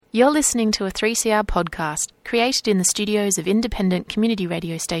You're listening to a 3CR podcast created in the studios of independent community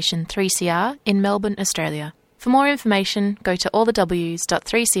radio station 3CR in Melbourne, Australia. For more information, go to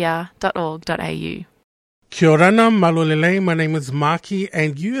allthews.3cr.org.au. Kia ora, malolele. My name is Marqy,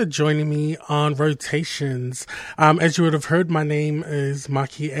 and you are joining me on Rotations. As you would have heard, my name is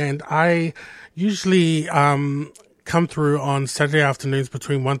Marqy, and I usually come through on Saturday afternoons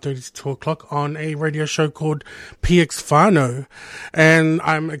between 1:30 to 2 o'clock on a radio show called PX Whanau. And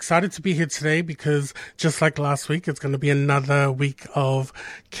I'm excited to be here today because just like last week, it's going to be another week of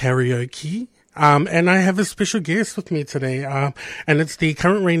karaoke. And I have a special guest with me today, and it's the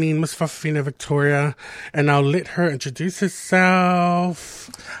current reigning Miss Whakawhine Victoria, and I'll let her introduce herself.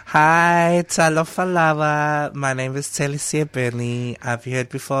 Hi, talofa lava. My name is Telesia Burnley. I've heard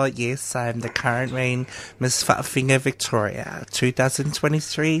before, yes, I'm the current reigning Miss Whakawhine Victoria,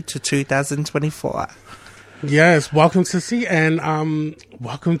 2023 to 2024. Yes, welcome Sissy, and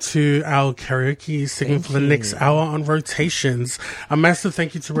welcome to our karaoke segment for the next hour on Rotations. A massive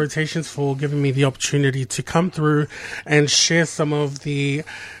thank you to Rotations for giving me the opportunity to come through and share some of the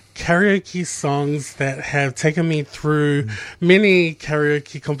karaoke songs that have taken me through many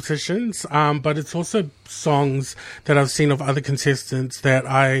karaoke competitions, but it's also songs that I've seen of other contestants that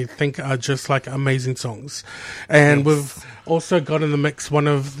I think are just like amazing songs. And we've also got in the mix one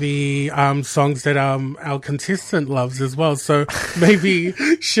of the songs that our contestant loves as well. So maybe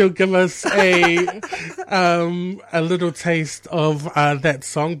she'll give us a little taste of that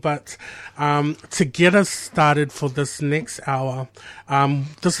song. But to get us started for this next hour,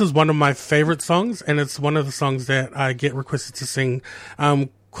 this is one of my favorite songs, and it's one of the songs that I get requested to sing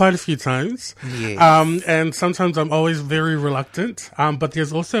quite a few times. Yes. And sometimes I'm always very reluctant. But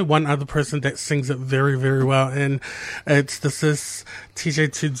there's also one other person that sings it very, very well. And it's the sis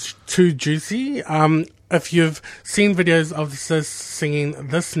TJ Too Juicy. If you've seen videos of the sis singing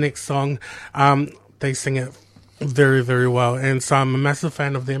this next song, they sing it very, very well. And so I'm a massive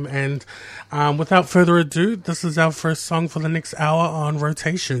fan of them. And without further ado, this is our first song for the next hour on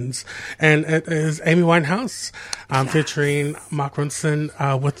Rotations. And it is Amy Winehouse featuring Mark Ronson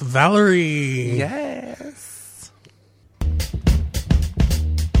with Valerie. Yes.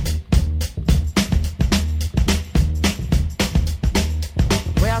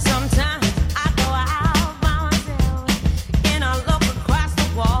 Well, sometimes I go out by myself and I look across the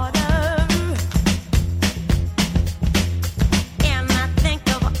water, and I think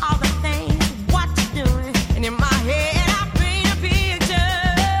of all the things what you're doing, and in my head I paint a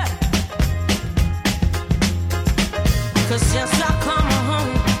picture. 'Cause since I come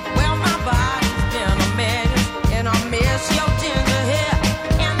home, well, my body's been a mess, and I miss your ginger hair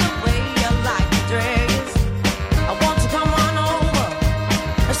and the way you like to dress. I want to come on over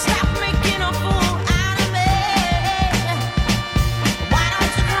and stop making a fool out of me. Why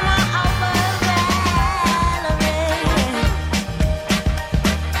don't you come on over, Valerie?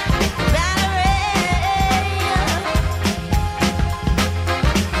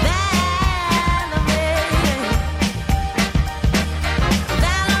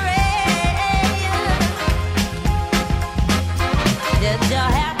 Did you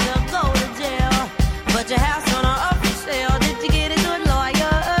have to go to jail? But your house on up for sale. Did you get a good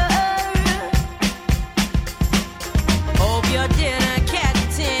lawyer? Hope you didn't catch a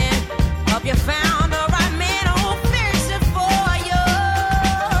 10. Hope you found the right man who'll fix it for you.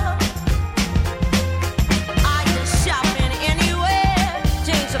 Are you shopping anywhere?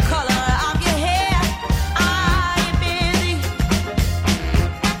 Change the color of your hair. Are you busy?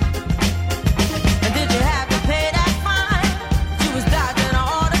 And did you have to pay that fine? You was dodging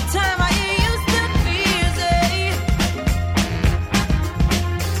all the time. Are you used to busy?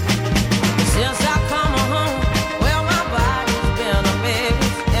 Since I come home, well, my body's been a mess,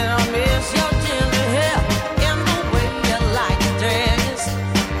 and I miss your ginger hair and the way you like to dress.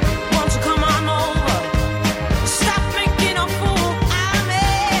 Won't you come on over? Stop making a fool out of me.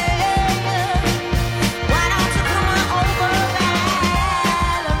 Why don't you come on over,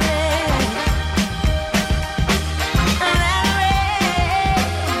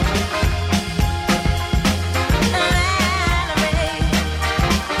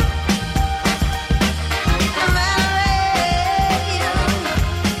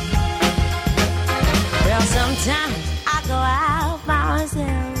 Well, sometimes I go out by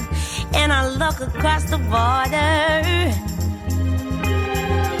myself and I look across the border,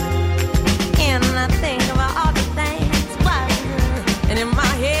 and I think about all the things what I do. And in my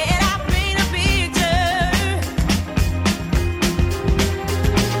head I paint a picture.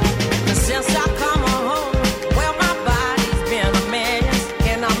 'Cause since I come home, well, my body's been a mess,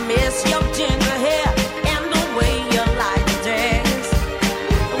 and I miss your ginger hair and the way you like to dress.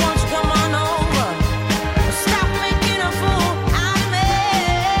 I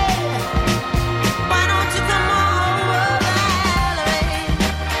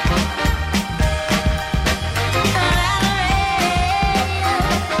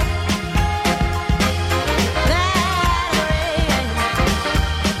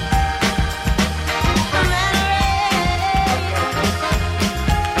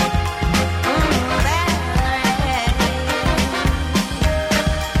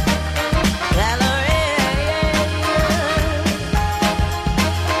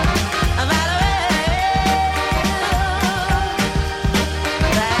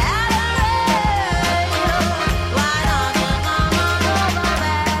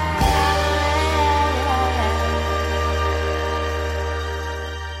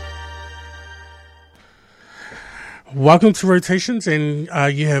Welcome to Rotations, and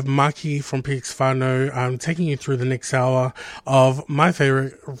you have Marqy from PX Whanau taking you through the next hour of my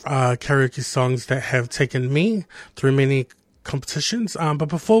favorite karaoke songs that have taken me through many competitions. But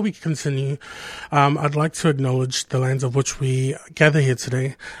before we continue, I'd like to acknowledge the lands of which we gather here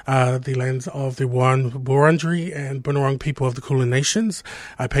today, the lands of the Wurundjeri and Bunurong people of the Kulin Nations.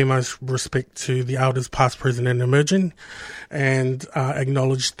 I pay my respect to the elders past, present and emerging, and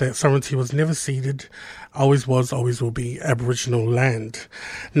acknowledge that sovereignty was never ceded, always was, always will be Aboriginal land.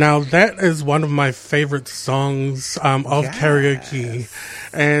 Now, that is one of my favorite songs of karaoke.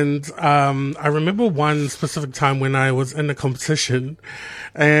 And I remember one specific time when I was in a competition,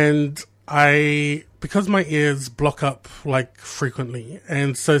 and because my ears block up like frequently,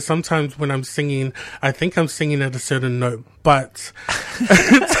 and so sometimes when I'm singing, I think I'm singing at a certain note, but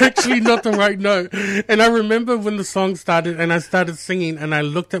it's actually not the right note. And I remember when the song started and I started singing, and I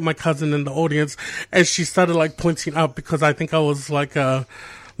looked at my cousin in the audience, and she started like pointing up because I think I was like a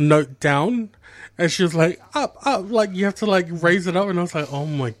note down. And she was like, up, like you have to like raise it up. And I was like, oh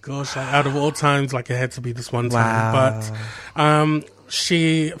my gosh, like out of all times, like it had to be this one time. But,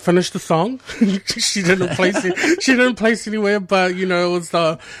 she finished the song. She didn't place anywhere, but you know, it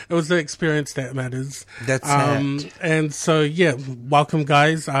was the experience that matters. That's it. And so, yeah, welcome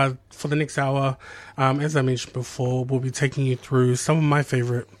guys. For the next hour, as I mentioned before, we'll be taking you through some of my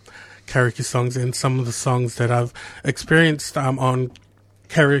favorite karaoke songs and some of the songs that I've experienced, on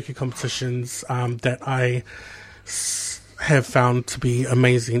karaoke competitions, that I have found to be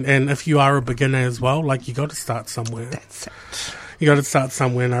amazing. And if you are a beginner as well, like you got to start somewhere. That's it. You got to start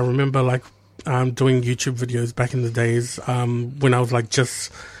somewhere. And I remember like doing YouTube videos back in the days when I was like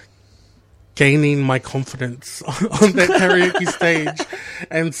just gaining my confidence on that karaoke stage.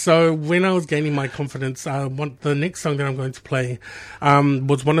 And so when I was gaining my confidence, the next song that I'm going to play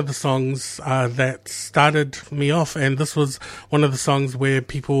was one of the songs that started me off. And this was one of the songs where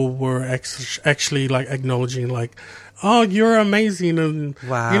people were actually like acknowledging like, oh, you're amazing. And,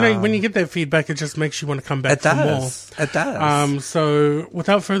 wow. You know, when you get that feedback, it just makes you want to come back for more. It does. So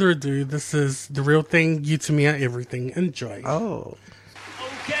without further ado, this is The Real Thing, You to Me Are Everything. Enjoy. Oh.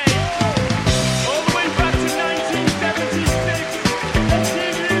 Okay. All the way back to 1976. Let's see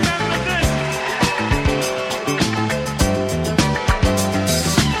if you remember this.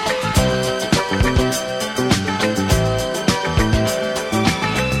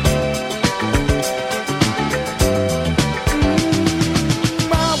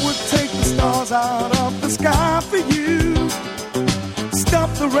 I would take the stars out of the sky for you, stop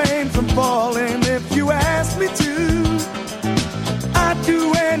the rain from falling if you ask me to. I'd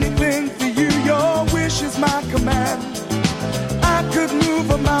do anything for you, your wish is my command. I could move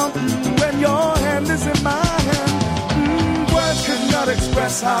a mountain when your hand is in my hand. Words could not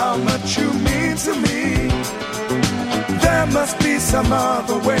express how much you mean to me. There must be some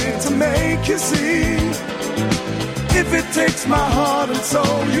other way to make you see. If it takes my heart and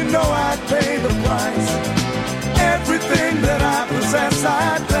soul, you know I'd pay the price. Everything that I possess,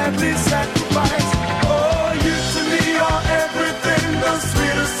 I'd gladly sacrifice. Oh, you to me are everything, the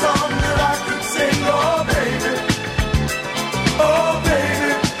sweetest song that I could sing. Oh, baby, oh,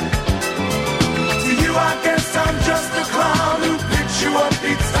 baby. To you I guess I'm just a clown who picks you up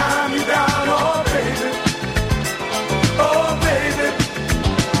each time you're down. Oh, baby, oh, baby.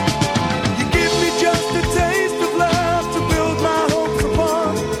 You give me just a taste of love to build my hopes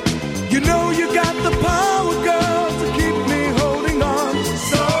upon. You know you got the power, girl, to keep me holding on.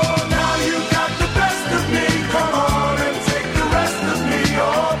 So now you got the best of me. Come on and take the rest of me,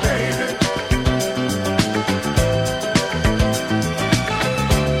 oh baby.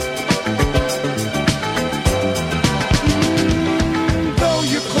 Though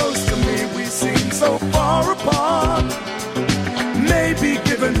you're close to me, we seem so far apart. Maybe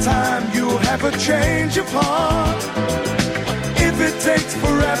given time, you'll have a change of heart. If it takes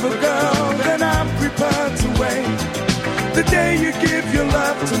forever, girl, then I'm prepared to wait. The day you give your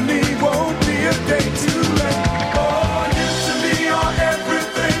love to me won't be a day too late. Oh, you to me are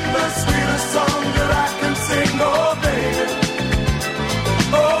everything, the sweetest song that I can sing. Oh, baby,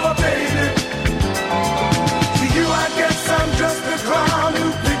 oh, baby. To you I guess I'm just a clown who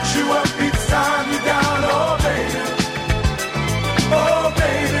picks you up each time you're down. Oh, baby, oh,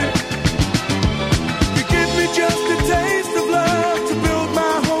 baby. You give me just a taste of love to build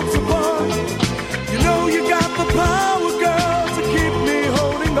my hopes upon.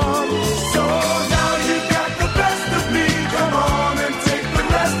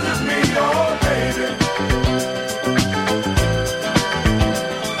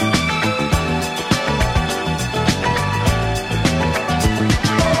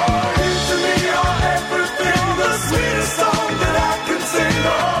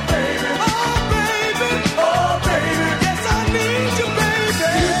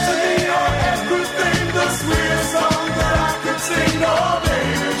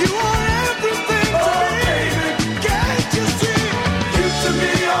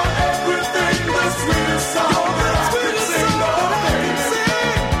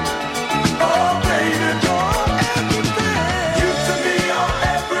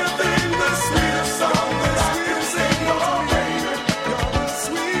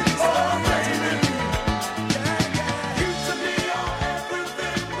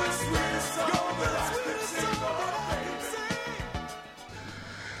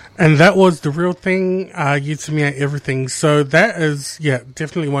 And that was The Real Thing, You To Me Ain't Everything. So that is,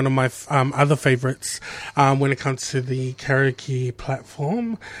 definitely one of my other favorites when it comes to the karaoke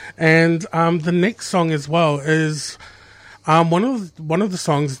platform. And the next song as well is one of the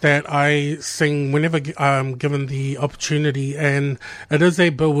songs that I sing whenever given the opportunity, and it is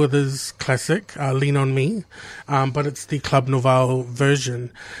a Bill Withers classic, Lean On Me, but it's the Club Nouveau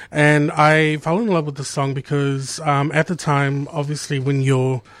version. And I fell in love with the song because at the time, obviously when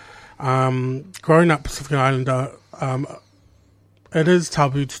you're growing up Pacific Islander, it is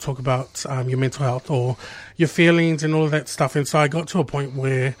taboo to talk about your mental health or your feelings and all of that stuff. And so I got to a point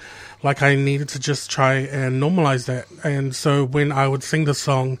where I needed to just try and normalize that. And so when I would sing the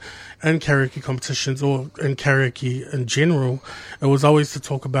song in karaoke competitions or in karaoke in general, it was always to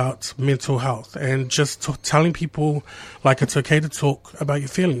talk about mental health and just telling people it's okay to talk about your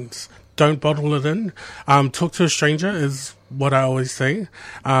feelings. Don't bottle it in. Talk to a stranger is what I always say.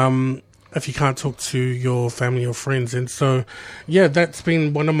 If you can't talk to your family or friends. And so, that's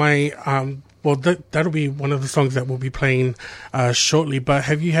been one of my, that'll be one of the songs that we'll be playing, shortly. But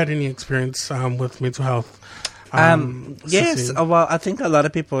have you had any experience, with mental health? Yes. Well, I think a lot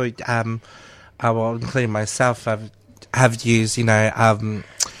of people, including myself, have used,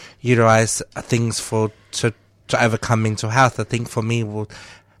 utilize things to overcome mental health. I think for me,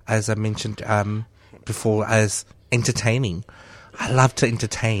 as I mentioned, before, as entertaining. I love to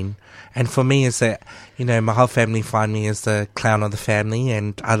entertain. And for me, is that, my whole family find me as the clown of the family,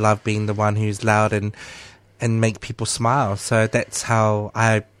 and I love being the one who's loud and make people smile. So that's how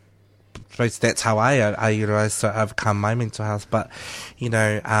I utilize to overcome my mental health. But,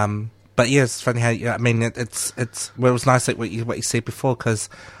 but yeah, it's funny how, it was nice like what you said before, because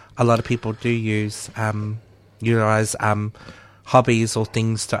a lot of people do utilize hobbies or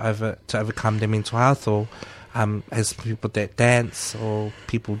things to overcome their mental health, or as people that dance or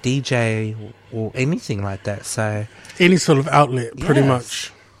people DJ or anything like that. So any sort of outlet, pretty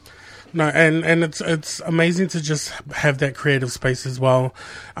much. No, and it's amazing to just have that creative space as well,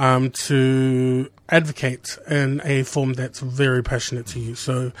 to advocate in a form that's very passionate to you.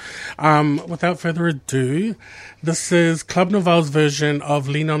 So, without further ado, this is Club Nouveau's version of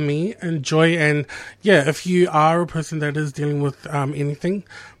Lean On Me. Enjoy, and if you are a person that is dealing with anything,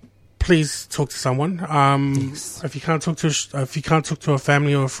 please talk to someone. Yes. If you can't talk to a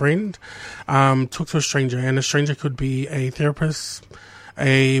family or a friend, talk to a stranger, and a stranger could be a therapist,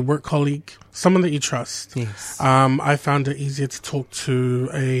 a work colleague, someone that you trust. Yes. I found it easier to talk to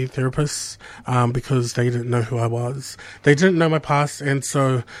a therapist because they didn't know who I was. They didn't know my past, and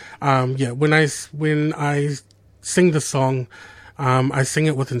so when I sing the song, I sing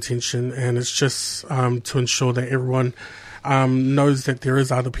it with intention, and it's just to ensure that everyone knows that there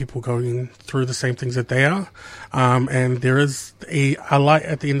is other people going through the same things that they are, and there is a light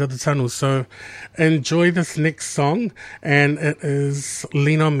at the end of the tunnel. So enjoy this next song, and it is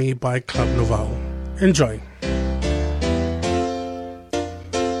Lean On Me by Club Nouveau. Enjoy.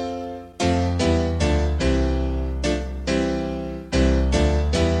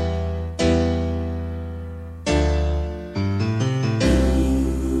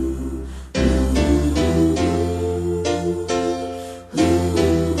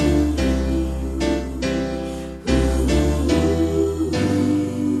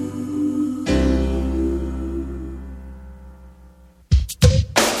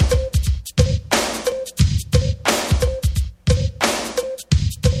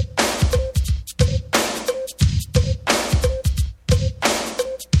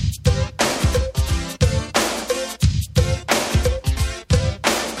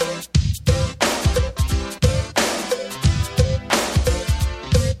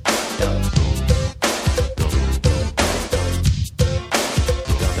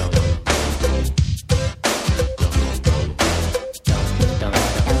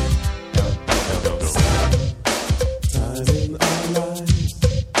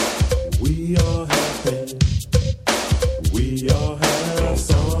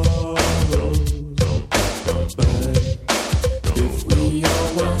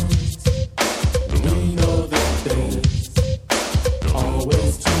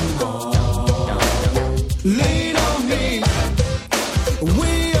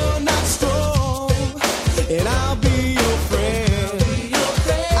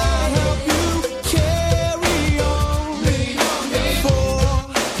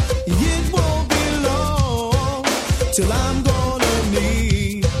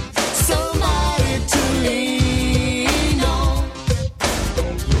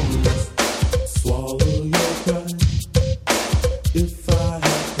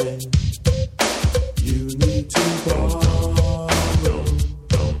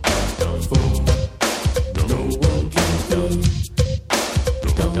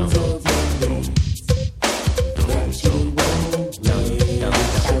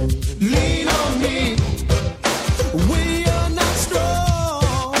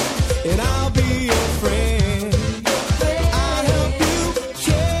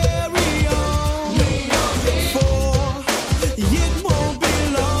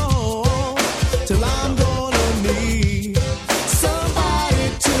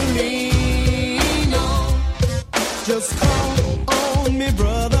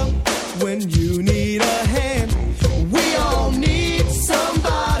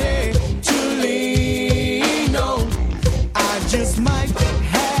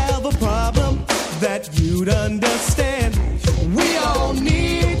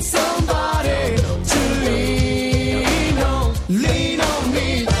 on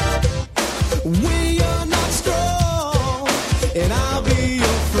me when you're not strong, and I'll be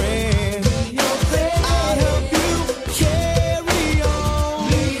your friend. I'll help you carry on.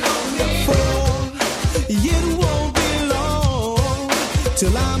 For it won't be long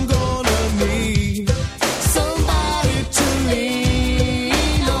till I'm gonna need somebody to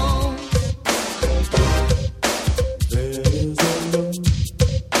lean on. There's a load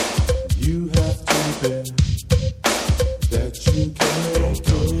you have to bear that you can't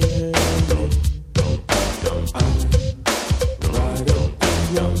carry. I'm right up the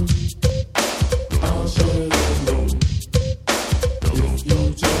road. I'll share the load if you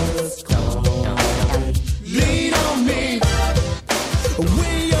just call. Lean on me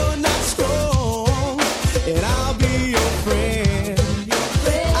when you're not strong, and I'll be your friend.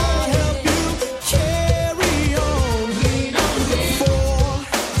 I'll help you carry on.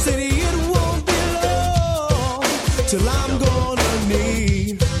 For city it won't be long till I'm gonna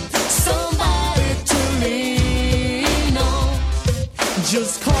need somebody to lean on.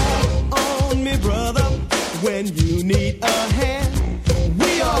 Just call on me, brother, when you need a hand.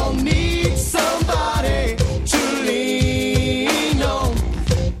 We all need somebody to lean on.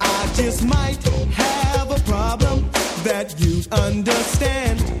 I just might have a problem that you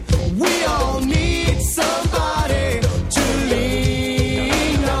understand. We all need somebody to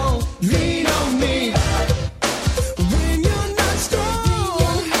lean on. Lean on me when you're not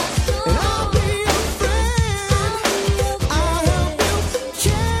strong, and I'll be your friend. I'll help you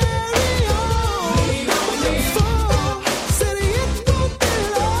carry on. For city it won't be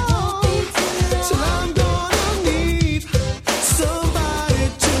long till I'm gonna need somebody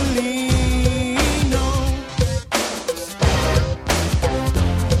to lean on.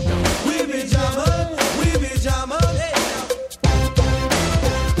 We be jamming, we be jamming,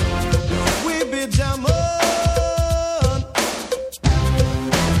 we be jamming,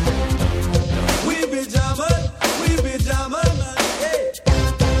 we be jamming, we be jamming,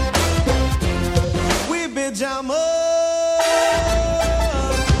 we be jamming.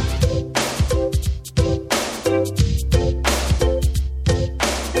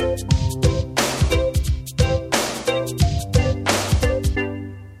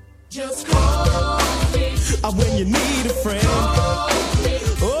 Just call me when you need a friend.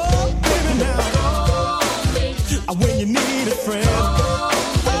 Oh, baby, now. When you need a friend. Oh,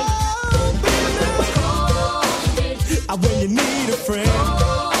 baby, now. When you need a friend.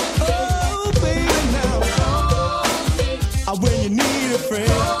 Oh, baby, now. When you need a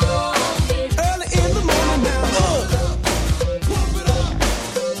friend. Early in the morning now. Pump it up,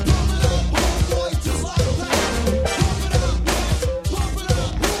 boy, just like that. Pump it up,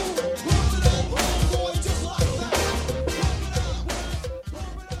 boy, just like that.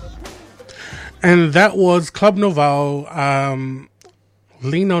 And that was Club Nouveau,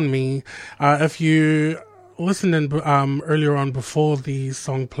 Lean on Me. If you listened in, earlier on before the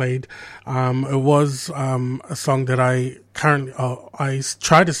song played, it was a song that I currently I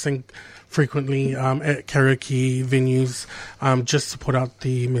try to sing frequently at karaoke venues, just to put out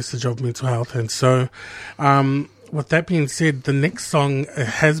the message of mental health. And so, with that being said, the next song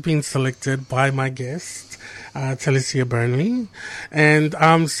has been selected by my guest, Talicia Burnley. And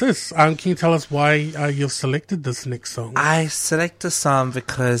sis, can you tell us why you've selected this next song? I select the song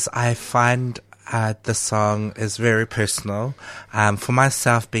because I find the song is very personal. For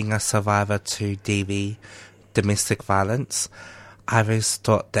myself, being a survivor to DV, domestic violence, I always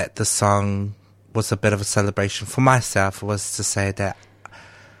thought that the song was a bit of a celebration for myself. It was to say that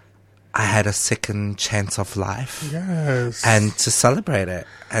I had a second chance of life. Yes. And to celebrate it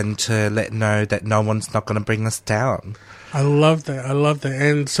and to let know that no one's not going to bring us down. I love that. I love that.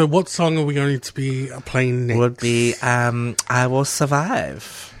 And so what song are we going to be playing next? Would be I Will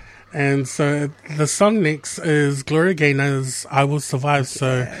Survive. And so the song next is Gloria Gaynor's I Will Survive.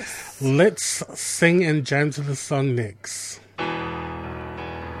 So let's sing and jam to the song next.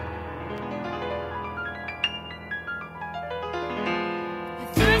 At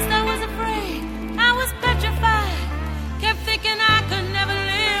first I was afraid, I was petrified. Kept thinking I could never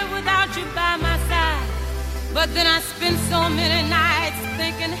live without you by my side. But then I spent so many nights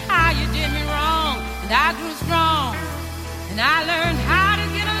thinking how you did me wrong. And I grew strong, and I learned how to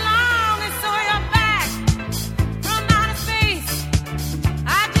get along. And so you're back from outer space.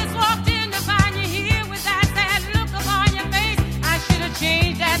 I just walked in to find you here with that sad look upon your face. I should have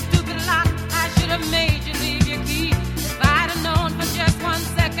changed that stupid lock. I should have made you leave your key. If I'd have known for just 1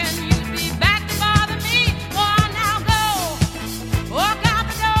 second you'd be back to bother me. Oh, now go, walk out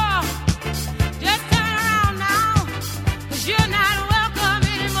the door. Just turn around now, 'cause you're not welcome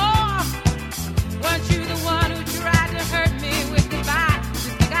anymore. Weren't you the one who tried to hurt me with goodbye?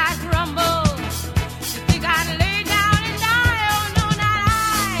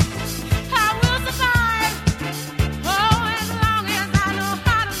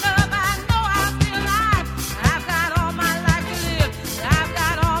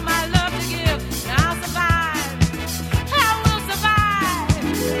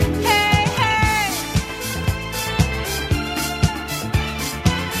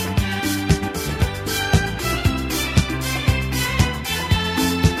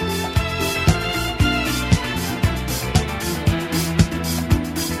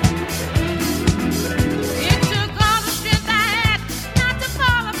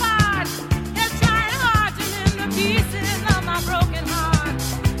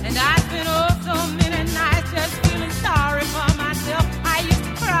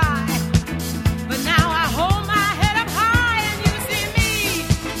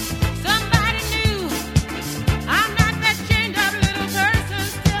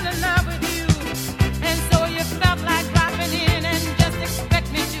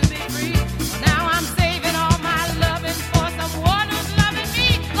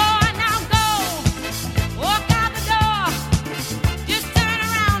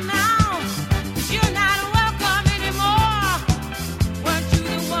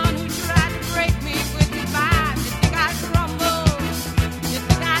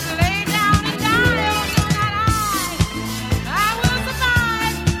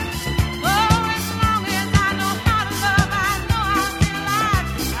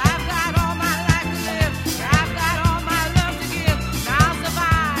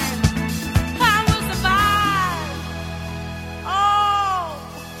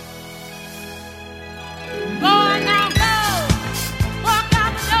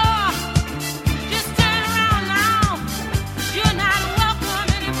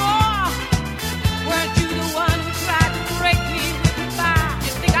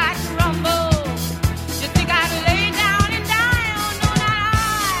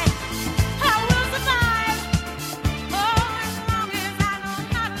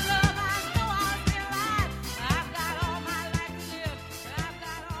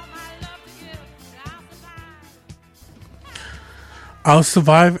 I'll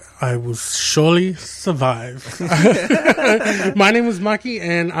survive. I will surely survive. My name is Marqy,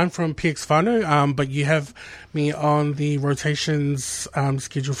 and I'm from PX Whanau, but you have me on the rotations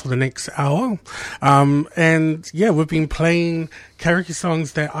schedule for the next hour. And yeah, we've been playing karaoke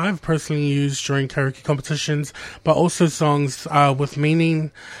songs that I've personally used during karaoke competitions, but also songs with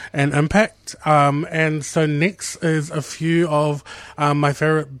meaning and impact. And so next is a few of my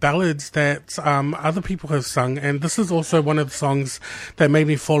favorite ballads that other people have sung, and this is also one of the songs that made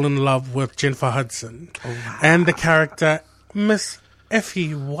me fall in love with Jennifer Hudson. Oh, wow. And the character Miss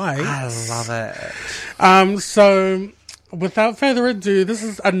Effie White. I love it. So without further ado, this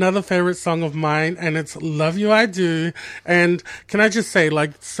is another favorite song of mine, and it's Love You I Do. And can I just say,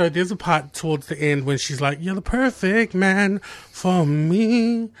 like, so there's a part towards the end when she's like, you're the perfect man for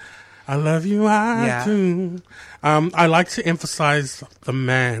me. I love you, I do. I like to emphasize the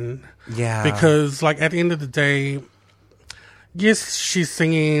man. Yeah. Because, like, at the end of the day, yes, she's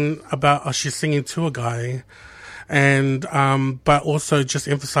singing to a guy. And, but also just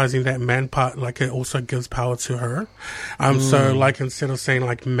emphasizing that man part, like, it also gives power to her. So, like, instead of saying,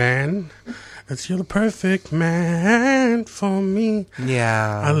 like, man, it's you're the perfect man for me.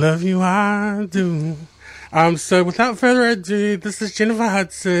 Yeah. I love you, I do. So without further ado, this is Jennifer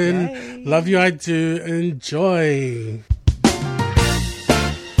Hudson. Yay. Love You I Do. Enjoy.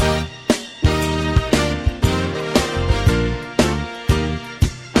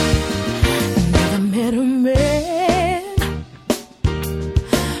 Never met a man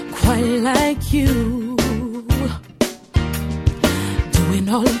quite like you, doing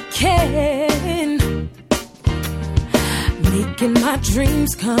all he can, making my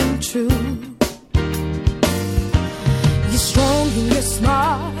dreams come true. You're strong and you're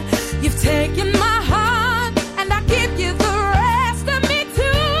smart. You've taken my heart, and I give you the rest of me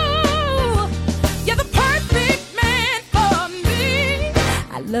too. You're the perfect man for me.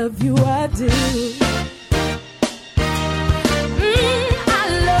 I love you, I do. I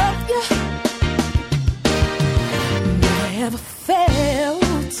love you. Never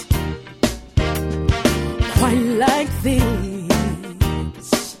felt quite like this.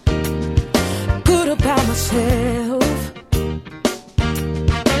 Good about myself.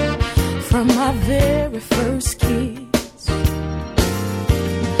 From my very first kiss,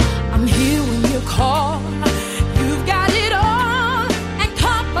 I'm here when you call. You've got it all, and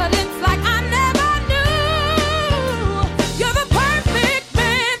confidence like I never knew. You're the perfect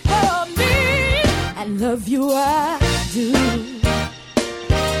man for me. I love you, I do.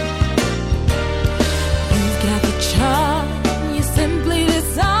 You've got the charm, you simply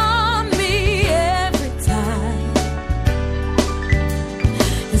disarm me every time.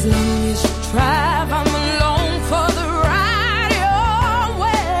 As long as you drive, I'm along for the ride your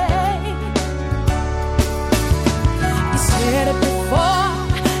way. You said it before,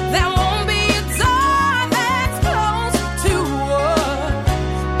 there won't be a door that's closed to us.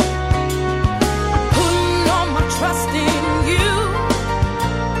 Putting all my trust in you,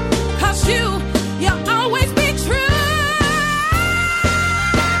 'cause you'll always be true.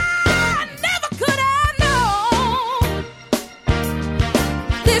 Never could I know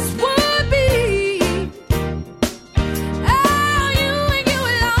this would be all you and you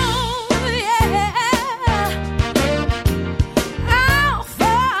alone, yeah. All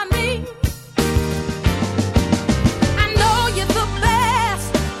for me. I know you're the best.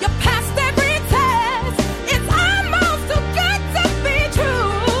 You passed every test. It's almost too good to be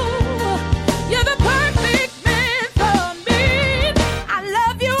true. You're the perfect man for me. I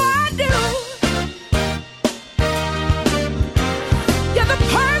love you, I do. You're the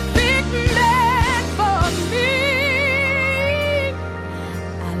perfect man for me.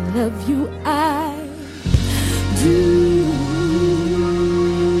 I love you, I do.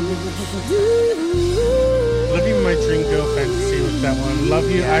 Living my dream girl fantasy with that one. Love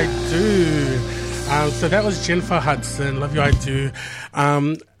You I Do. So that was Jennifer Hudson. Love You I Do.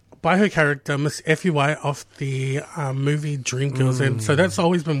 By her character, Miss Effie White, off the movie Dreamgirls. And so that's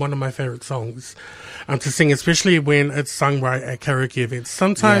always been one of my favorite songs to sing, especially when it's sung right at karaoke events.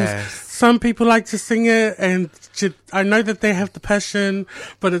 Sometimes some people like to sing it, and I know that they have the passion,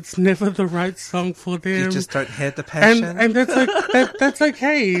 but it's never the right song for them. You just don't hear the passion. And that's that's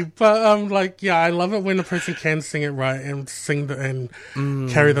okay. But like, yeah, I love it when a person can sing it right and sing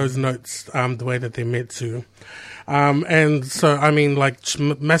carry those notes the way that they're meant to. And so, I mean, like,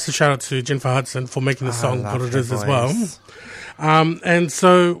 massive shout out to Jennifer Hudson for making the song what it is as well. And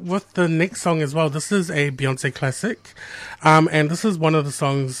so with the next song as well, this is a Beyonce classic. And this is one of the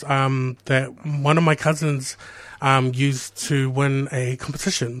songs, that one of my cousins, used to win a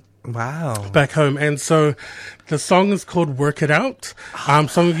competition Wow. back home. And so the song is called Work It Out.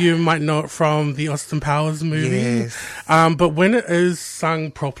 Some of you might know it from the Austin Powers movie. Yes. But when it is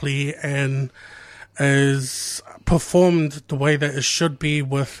sung properly and is performed the way that it should be,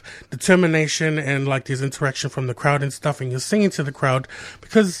 with determination and like there's interaction from the crowd and stuff, and you're singing to the crowd,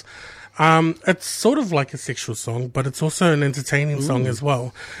 because it's sort of like a sexual song, but it's also an entertaining song as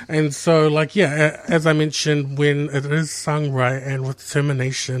well. And so, like, yeah, as I mentioned, when it is sung right and with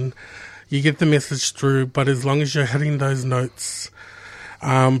determination, you get the message through. But as long as you're hitting those notes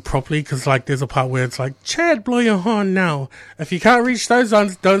properly, because like there's a part where it's like, Chad, blow your horn now. If you can't reach those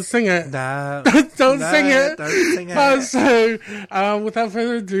ones, don't sing it. No. Don't sing it. Don't sing it. So, without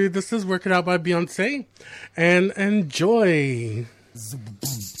further ado, this is Work It Out by Beyonce, and enjoy.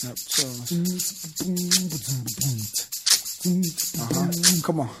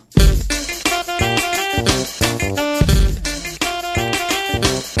 Come on.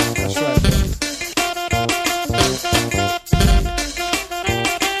 That's right.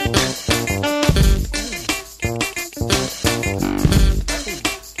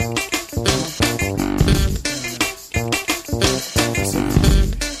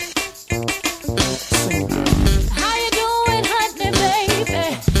 How you doing, honey, baby?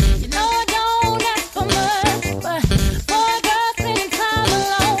 You know I don't ask for much, but for a girl spending time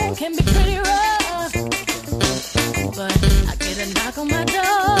alone can be pretty rough. But I get a knock on my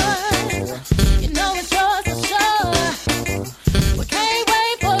door. You know it's yours for sure. We can't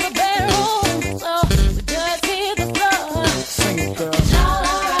wait for the bedroom, so we just hit the floor. Sing it, girl. It's all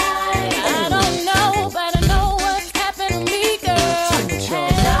alright. I don't know, but I know what's happened to me, girl. Sing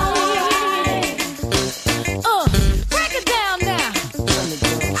it, y'all. It's alright. Break it down now. Sing it,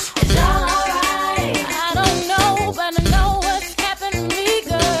 girl. It's all alright. I don't know, but I know what's happened to me,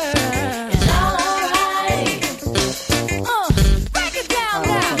 girl. It's all alright. Break it down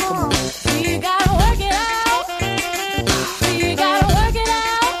now.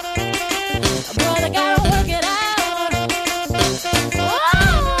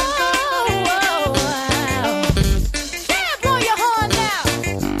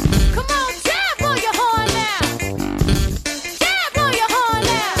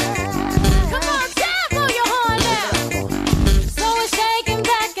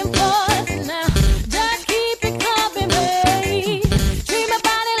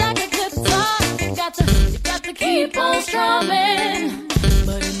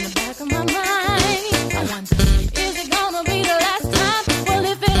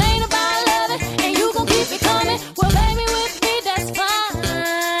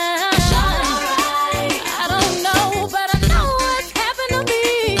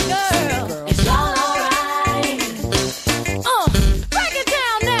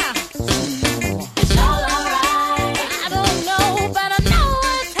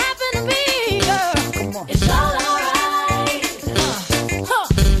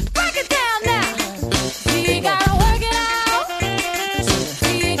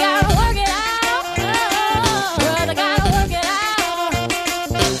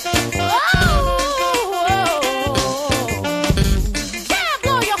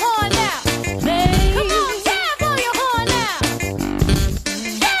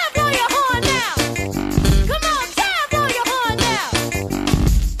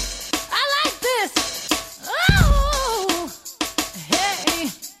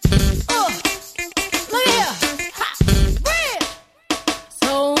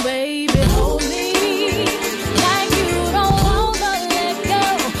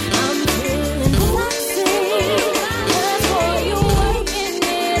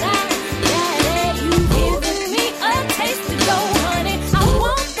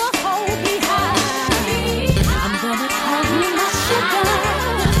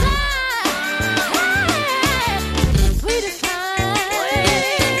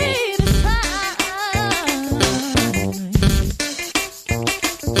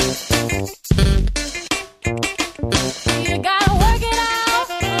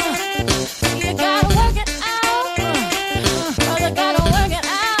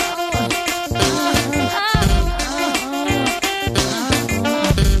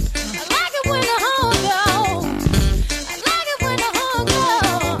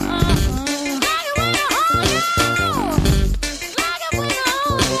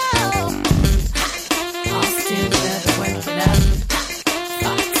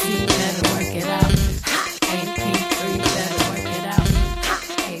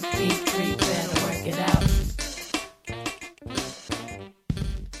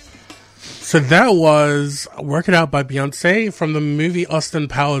 So that was Work It Out by Beyonce from the movie Austin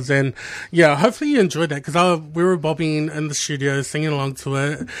Powers. And yeah, hopefully you enjoyed that because we were bobbing in the studio, singing along to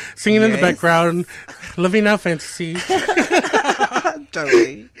it, singing in the background, living our fantasy.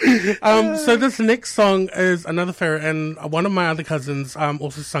 Totally. So this next song is another favorite, and one of my other cousins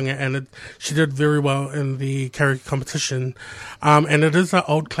also sung it, and she did very well in the karaoke competition. And it is an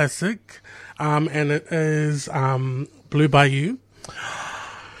old classic, and it is Blue Bayou,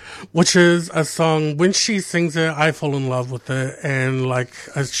 which is a song, when she sings it, I fall in love with it, and like,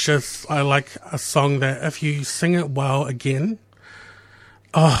 it's just, I like a song that if you sing it well again,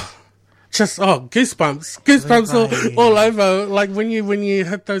 goosebumps all over, like when you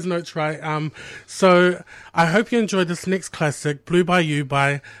hit those notes right. So I hope you enjoy this next classic, Blue Bayou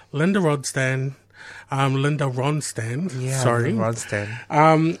by Linda Ronstandt. Sorry.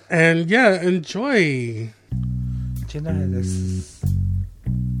 Ronstandt. And yeah, enjoy. Do you know this?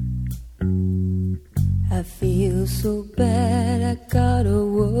 I feel so bad, I got a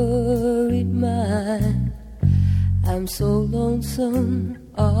worried mind. I'm so lonesome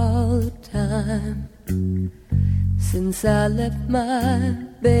all the time. Since I left my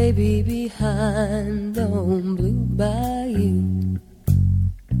baby behind on Blue Bayou.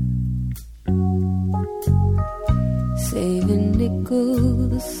 Saving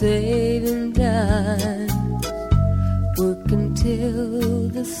nickels, saving dimes, working till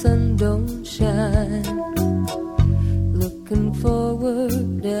the sun don't shine. Looking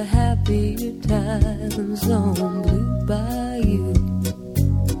forward to happier times on Blue Bayou.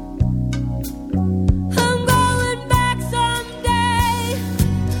 I'm going back someday,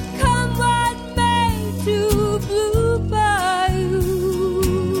 come what may, to Blue Bayou,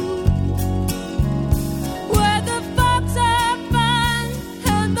 where the folks are fine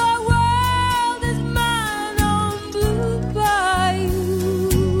and the world is mine on Blue Bayou,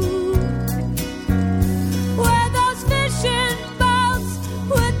 where those fishing boats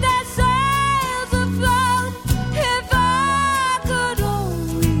with their sails afloat. If I could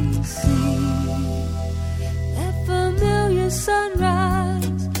only see that familiar sunrise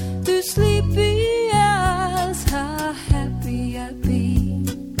through sleepy eyes, how happy I'd be.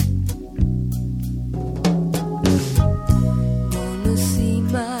 Wanna see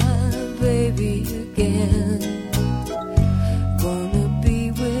my baby again. Wanna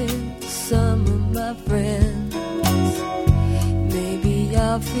be with some of my friends. Maybe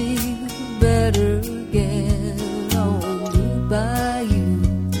I'll feel better again on Blue Bayou.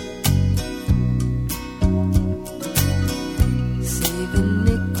 Saving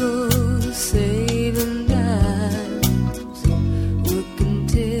nickels, saving dimes, working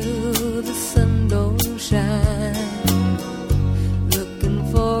till the sun don't shine. Looking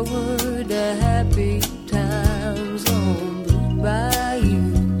forward to happy times.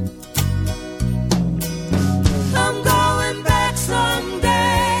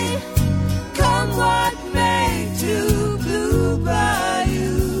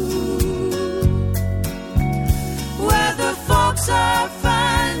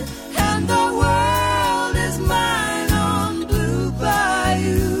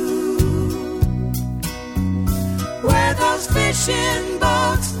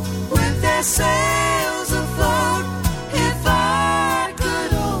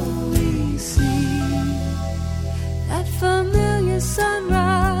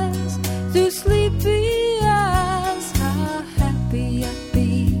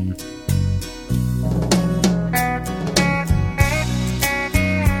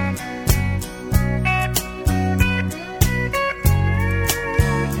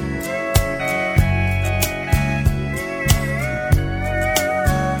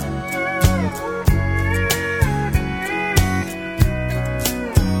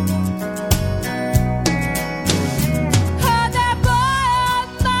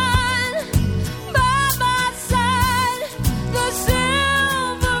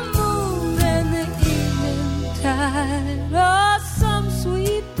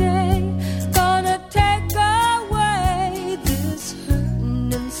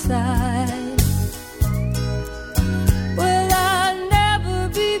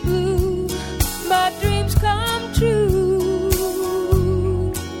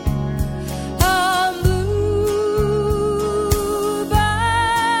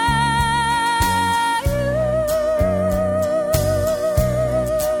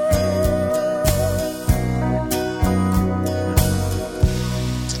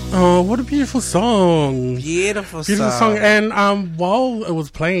 Oh, what a beautiful song. Beautiful song. And while it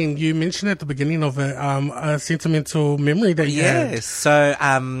was playing, you mentioned at the beginning of it a sentimental memory that you had. Yes. So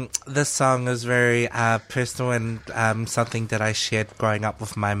this song is very personal and something that I shared growing up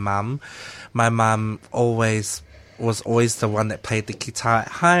with my mum. My mum was always the one that played the guitar at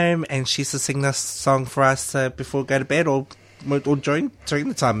home, and she used to sing this song for us before we go to bed or during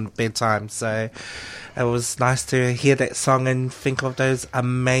the time bedtime. So it was nice to hear that song and think of those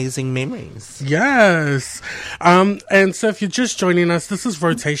amazing memories. Yes. And so if you're just joining us, this is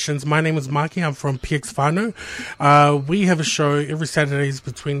Rotations. My name is Marqy. I'm from PX Whanau. We have a show every Saturdays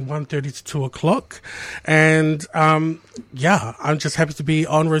between 1:30 to 2 o'clock. And I'm just happy to be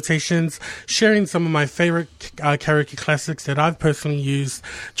on Rotations, sharing some of my favorite karaoke classics that I've personally used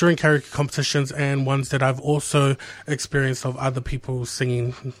during karaoke competitions and ones that I've also experienced of other people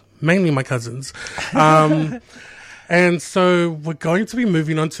singing, mainly my cousins. And so we're going to be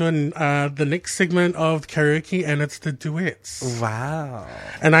moving on to the next segment of karaoke, and it's the duets. Wow.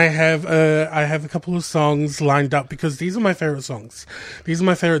 And I have a couple of songs lined up because these are my favorite songs. These are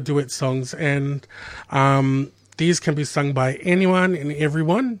my favorite duet songs, and these can be sung by anyone and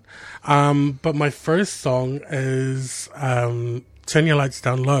everyone. But my first song is Turn Your Lights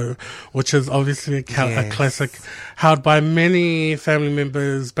Down Low, which is obviously a classic held by many family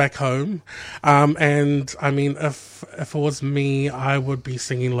members back home. And I mean, if it was me, I would be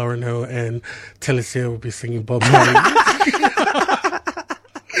singing Lauryn Hill and Telesia would be singing Bob Marley.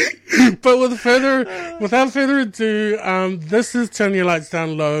 But without further ado, this is Turn Your Lights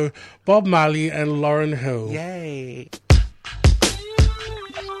Down Low, Bob Marley and Lauryn Hill. Yay.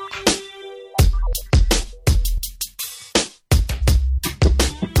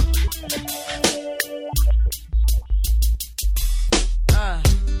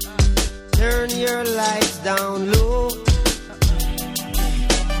 Turn your lights down low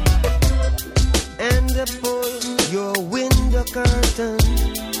and pull your window curtain.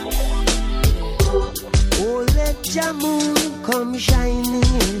 Oh, let your moon come shining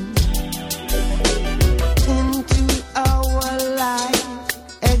into our life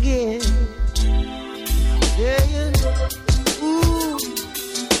again. Yeah. Ooh,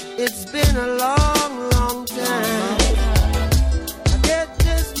 it's been a long, long time. I get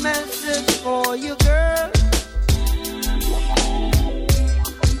this message for you, girl,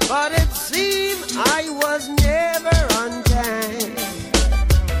 but it seemed I was never on time.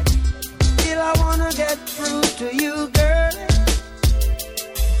 Still I wanna get through to you, girl,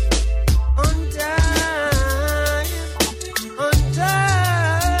 on time, on time.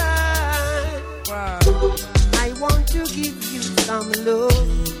 Wow. I want to give you some love.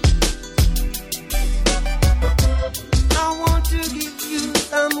 I want to give you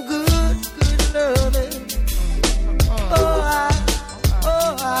some good, good loving. Oh,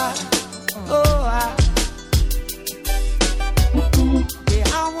 yeah,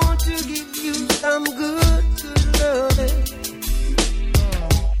 I want to give you some good, good loving.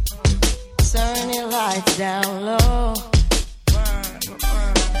 Turn your lights down low.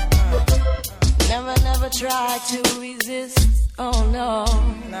 Never try to resist. Oh no.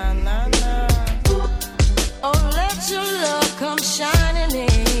 Nah, nah, nah. Oh, let your love come shining in.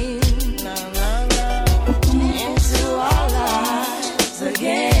 Nah, nah, nah. Into our lives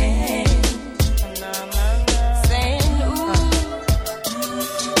again. Nah, nah, nah. Saying, ooh,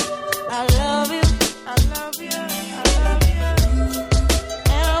 I love you. I love you. I love you.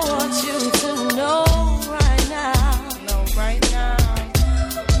 And I want you to know right now. Know right now.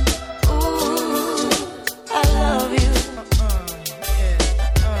 Ooh, I love you.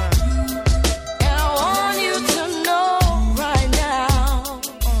 And I want you to know right now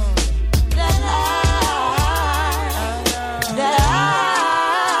that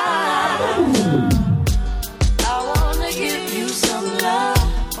I want to give you some love.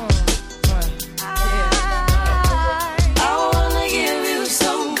 I want to give you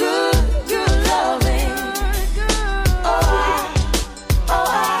some good, good loving.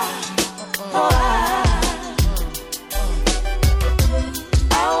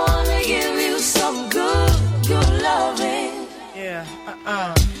 I want to give you some good, good loving. Yeah,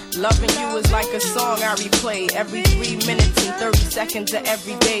 Loving you is like a song I replay every 3 minutes and 30 seconds of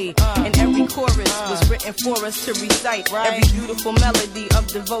every day. And every chorus was written for us to recite. Every beautiful melody of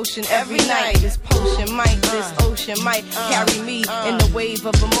devotion every night. This potion might, this ocean might carry me in the wave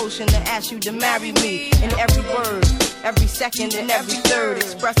of emotion to ask you to marry me. And every word, every second and every third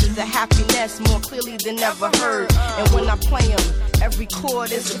expresses a happiness more clearly than ever heard. And when I play them, Every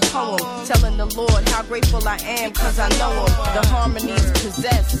chord is a poem, telling the Lord how grateful I am, cause I know him. The harmonies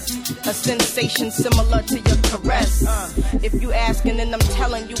possess a sensation similar to your caress. If you asking, then I'm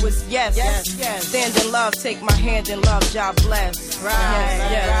telling you it's yes. Stand in love, take my hand in love, God bless.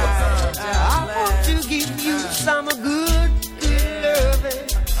 Yes. I want to give you some good loving.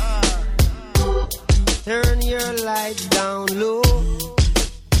 Turn your lights down low.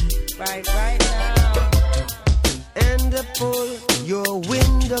 Right now. And pull your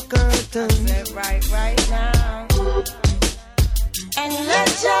window curtains. Right now. And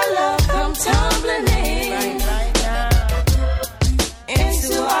let your love come tumbling in. Right now.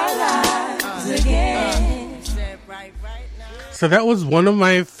 Into our lives again. Right now. So that was one of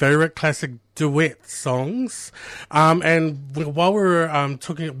my favorite classic duet songs. And while we were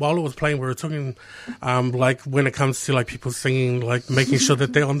while it was playing, we were talking like when it comes to like people singing, like making sure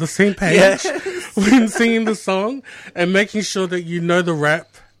that they're on the same page when singing the song, and making sure that you know the rap,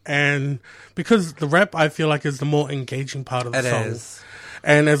 and because the rap I feel like is the more engaging part of the song. Is.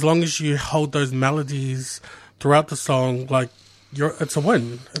 And as long as you hold those melodies throughout the song, like it's a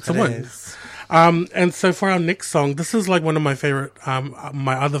win. It's a win. Is. And so for our next song, this is like one of my favorite,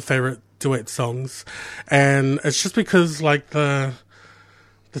 my other favorite duet songs. And it's just because like the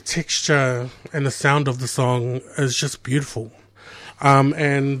texture and the sound of the song is just beautiful.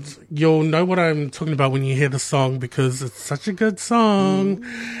 And you'll know what I'm talking about when you hear the song because it's such a good song.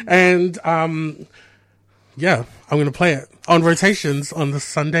 And, yeah, I'm going to play it on rotations on the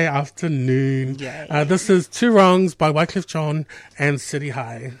Sunday afternoon. This is Two Wrongs by Wyclef Jean and City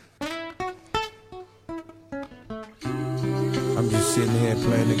High. I'm just sitting here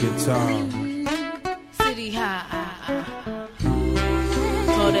playing the guitar. City High.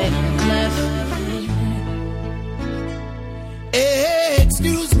 Claudette Clef. Hey,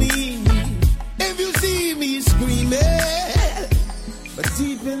 excuse me if you see me screaming, but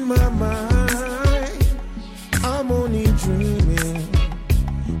deep in my mind, I'm only dreaming.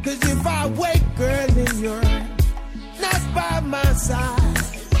 'Cause if I wake, girl, and you're not by my side,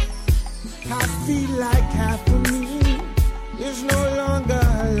 I feel like half of me is no longer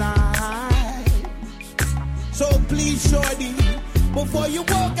alive. So please, shorty, before you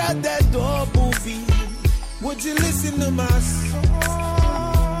walk out that door, booby, would you listen to my song?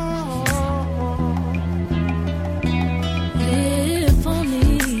 If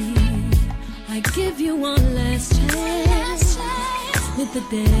only I give you one last chance with the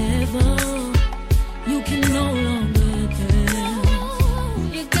devil, you can no longer tell.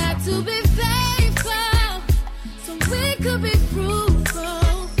 You got to be faithful so we could be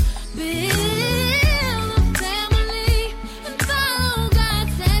fruitful. Build a family and follow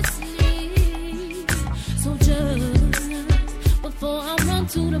God's destiny. So just before I run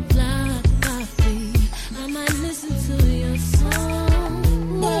to the block, I might listen to your song.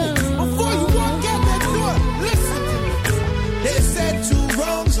 Before you walk out that door, listen. They said two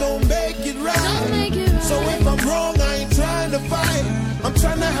wrongs don't make it right. So if I'm wrong, I ain't trying to fight. I'm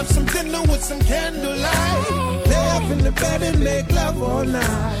trying to have some dinner with some candlelight. Lay up in the bed and make love all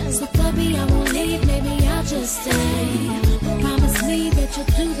night. So baby, I won't leave, maybe I'll just stay. Promise me that you'll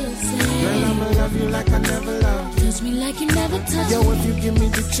do the same. Girl, I'ma love you like I never loved you. Touch me like you never touched me. Yo, if you give me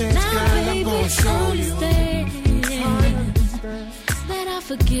the chance, Now, girl, I'm baby, gonna show you. That I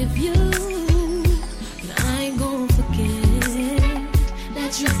forgive you, but I ain't gonna forget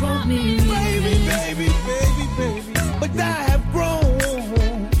that you brought me. Baby. But I have grown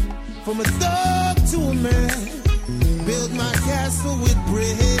from a thug to a man. Build my castle with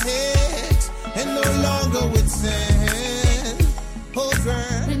bricks and no longer with sand. Oh,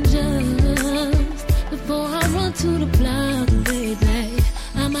 girl. And just before I run to the block, baby,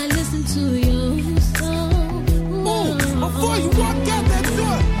 I might listen to your song. Before you walk out that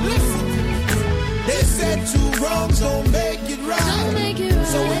door, listen. They said two wrongs don't make it right.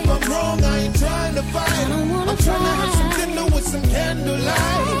 So if I'm wrong, I ain't trying to fight. I'm trying to have some dinner with some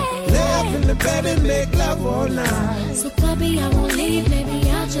candlelight. Lay up in the bed and make love all night. So baby, I won't leave, maybe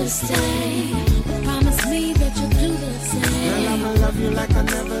I'll just stay. But promise me that you'll do the same. Girl, I'ma love you like I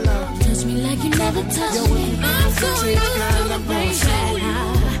never loved you. Touch me like you never touched me. I'm so used to the rain that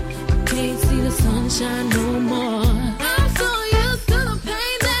I can't see the sunshine no more. I'm so used to the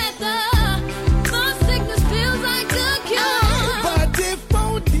pain that my sickness feels like a cure. But if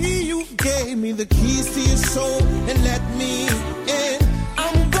only you gave me the keys to your soul and let me in,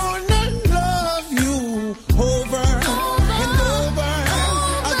 I'm gonna love you over and over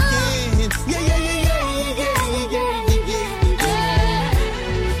again. Yeah.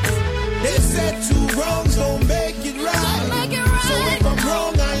 They said two wrongs don't make it right. So if I'm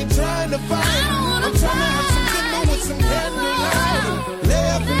wrong, I ain't trying to fight. I'm trying to have some dinner with some candlelight.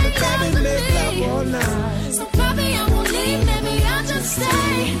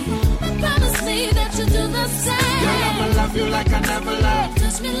 stay. Promise me that you'll do the same. Girl, I'ma love you like I never loved.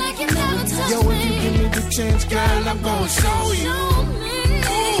 Touch me like you never touched Yo, me. if you give me the chance, girl, I'm gonna show you. Show me,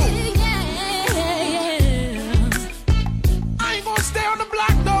 I ain't gonna stay on the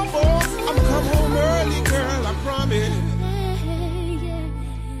block no more. I'm come home early, girl, I promise.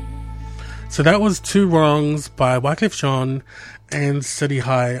 So that was Two Wrongs by Wyclef Jean and City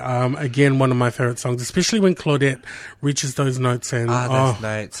High. Again, one of my favorite songs, especially when Claudette reaches those notes and those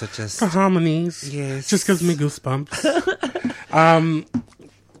notes are just the harmonies. Yes. Just gives me goosebumps.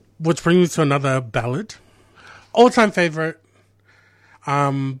 Which brings me to another ballad. All-time favorite.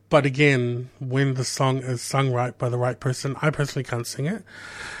 But again, when the song is sung right by the right person, I personally can't sing it.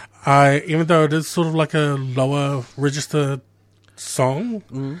 Even though it is sort of like a lower register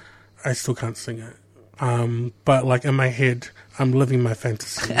song, I still can't sing it. But like in my head, I'm living my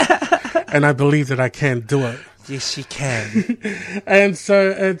fantasy. And I believe that I can do it. Yes, you can. And so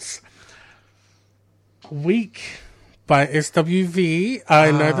it's Weak by SWV.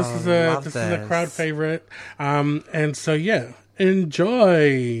 I know this is a crowd favorite. And so yeah,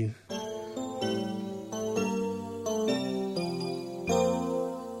 enjoy.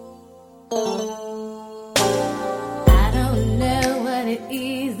 I don't know what it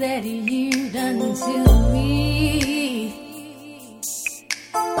is that you've done to me,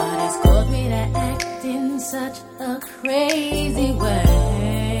 but it's caused me to act in such a crazy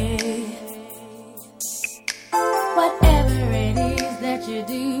way. Whatever it is that you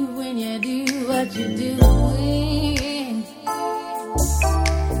do when you do what you're doing,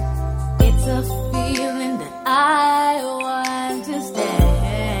 it's a feeling that I want to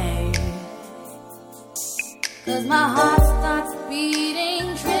stay. 'Cause my heart starts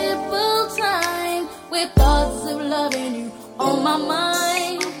beating triple time with thoughts of loving you on my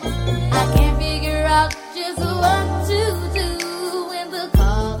mind. I can't figure out just what to do when the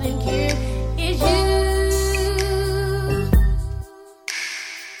calling cure is you.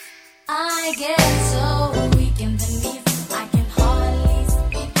 I get so weak in the knees, I can hardly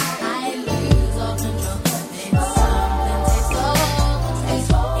speak. I lose all control. Then something takes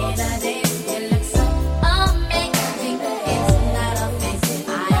hold. In a day, it looks so amazing. It's not a face. I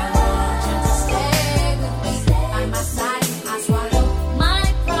want you to stay with me. By my side, I swallow my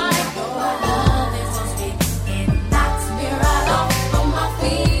pride. Your love is so sweet, it knocks me right off on my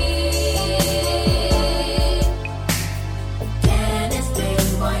feet. Can't explain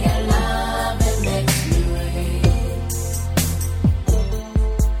why your love it makes me weak.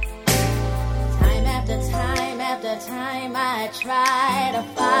 Time after time after time, I try to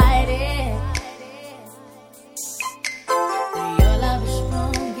fight it. But your love is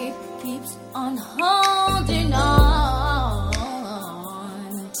strong, it keeps on holding on.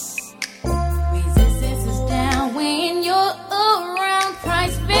 Resistance is down when you're around,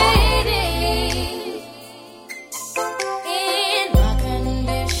 price fading. In my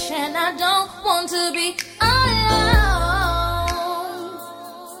condition, I don't want to be alone.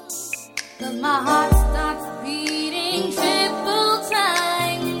 'Cause my heart starts beating triple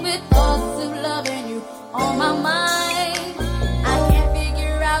time with thoughts of loving you on my mind. I can't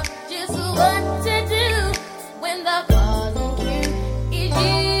figure out just what to do when the cause and cure is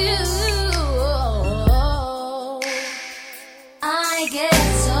you. I get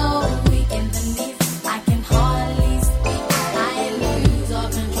so weak in the knees, I can hardly speak. I lose all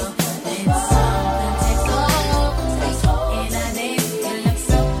control. Then something takes over. In a day, it looks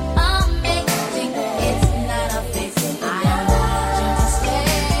so amazing.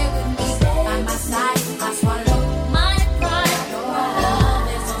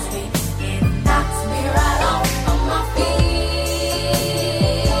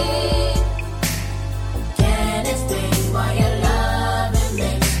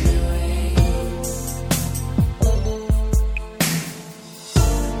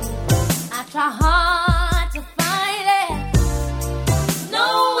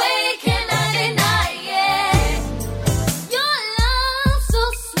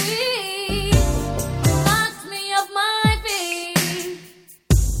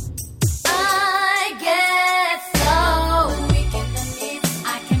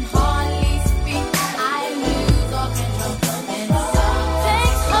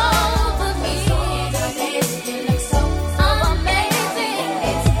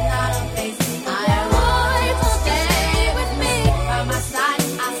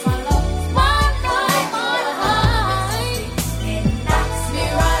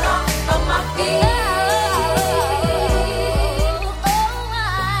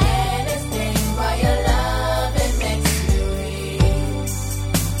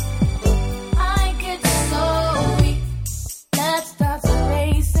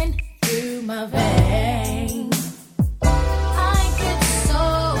 through my veins. I get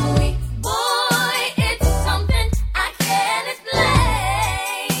so weak, boy, it's something I can't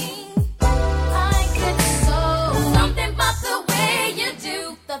explain. I get so something about the way you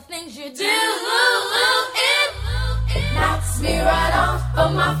do the things you do. It knocks me right off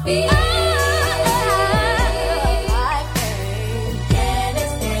of my feet.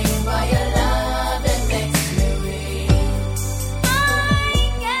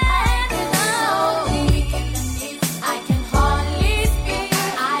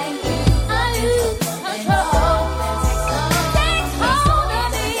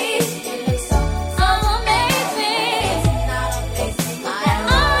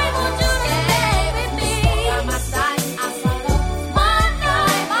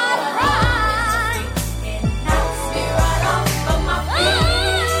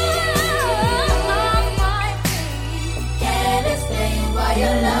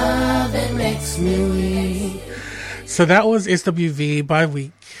 So that was SWV by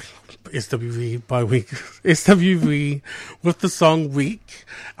Week. SWV with the song Week.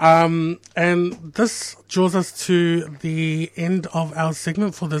 And this draws us to the end of our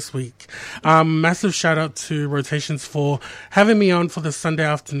segment for this week. Massive shout out to Rotations for having me on for this Sunday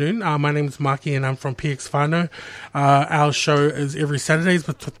afternoon. My name is Marqy and I'm from PX Whanau. Our show is every Saturdays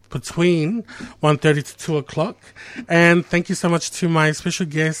between 1:30 to 2 o'clock. And thank you so much to my special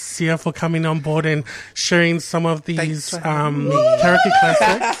guest, Sia, for coming on board and sharing some of these karaoke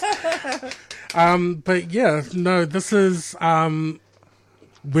classics. But yeah, no, this is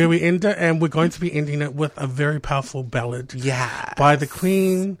where we end it, and we're going to be ending it with a very powerful ballad by the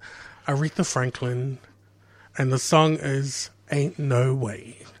Queen, Aretha Franklin, and the song is Ain't No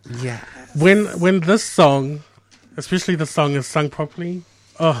Way. Yeah. When this song, especially the song, is sung properly,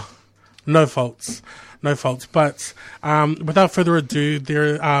 no faults. But without further ado,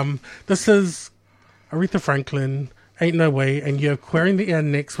 this is Aretha Franklin, Ain't No Way, and you're querying the air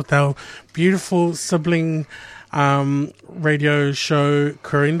next with our beautiful sibling radio show,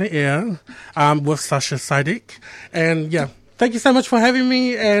 Querying the Air, with Sasha Sidek. And yeah, thank you so much for having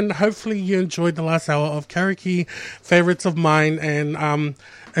me, and hopefully you enjoyed the last hour of karaoke favorites of mine, and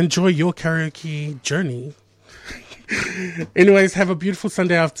enjoy your karaoke journey. Anyways, have a beautiful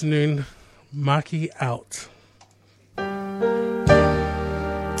Sunday afternoon. Marqy out.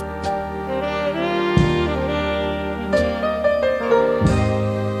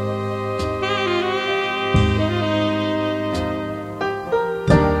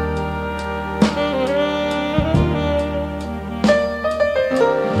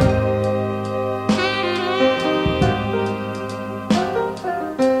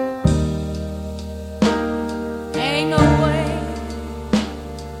 Ain't no way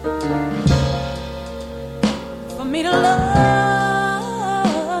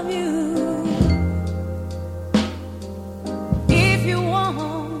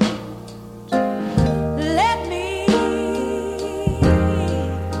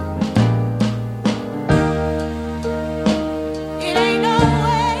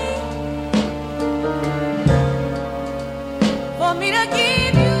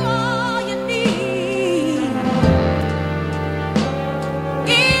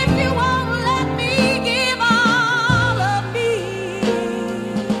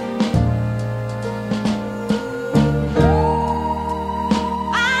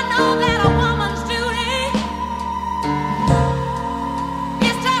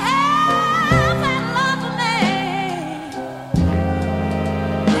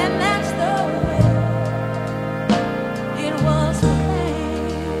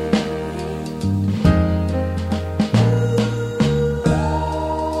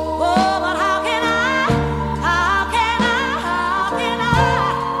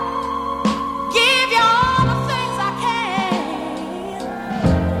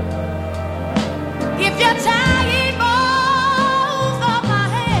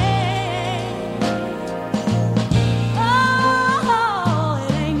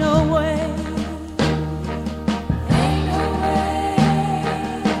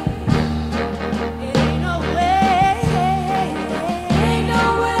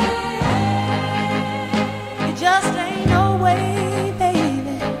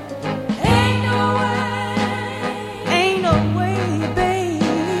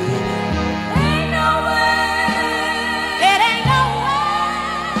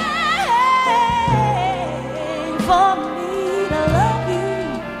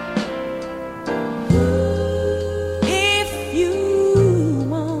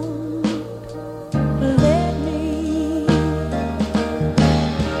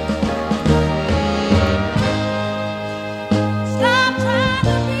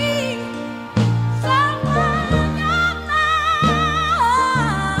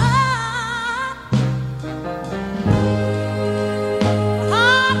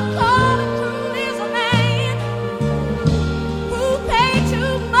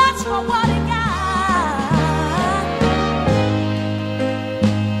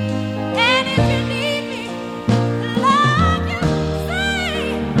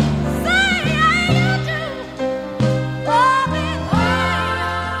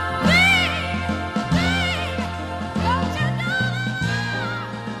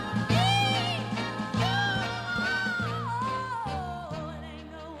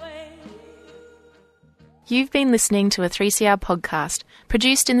You've been listening to a 3CR podcast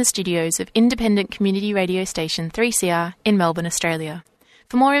produced in the studios of independent community radio station 3CR in Melbourne, Australia.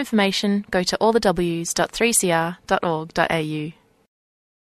 For more information, go to allthews.3cr.org.au.